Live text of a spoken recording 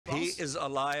is a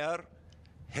liar.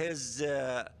 His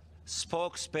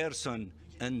spokesperson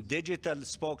and digital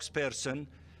spokesperson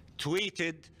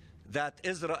tweeted that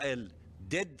Israel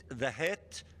did the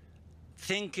hit,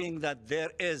 thinking that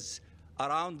there is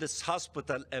around this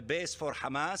hospital a base for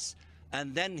Hamas,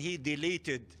 and then he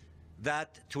deleted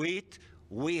that tweet.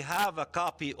 We have a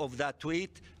copy of that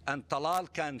tweet, and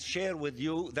Talal can share with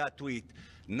you that tweet.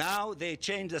 Now they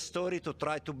change the story to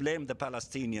try to blame the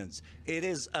Palestinians. It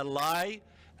is a lie,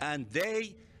 and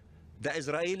the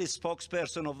Israeli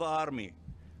spokesperson of the army,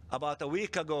 about a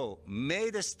week ago,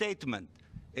 made a statement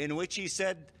in which he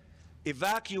said,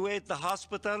 evacuate the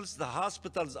hospitals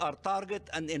are target,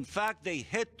 and in fact they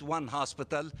hit one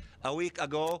hospital a week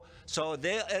ago. So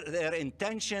their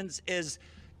intentions is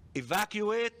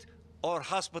evacuate or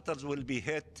hospitals will be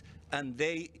hit, and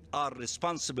they are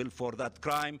responsible for that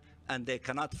crime, and they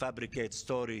cannot fabricate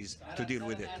stories to deal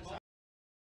with it.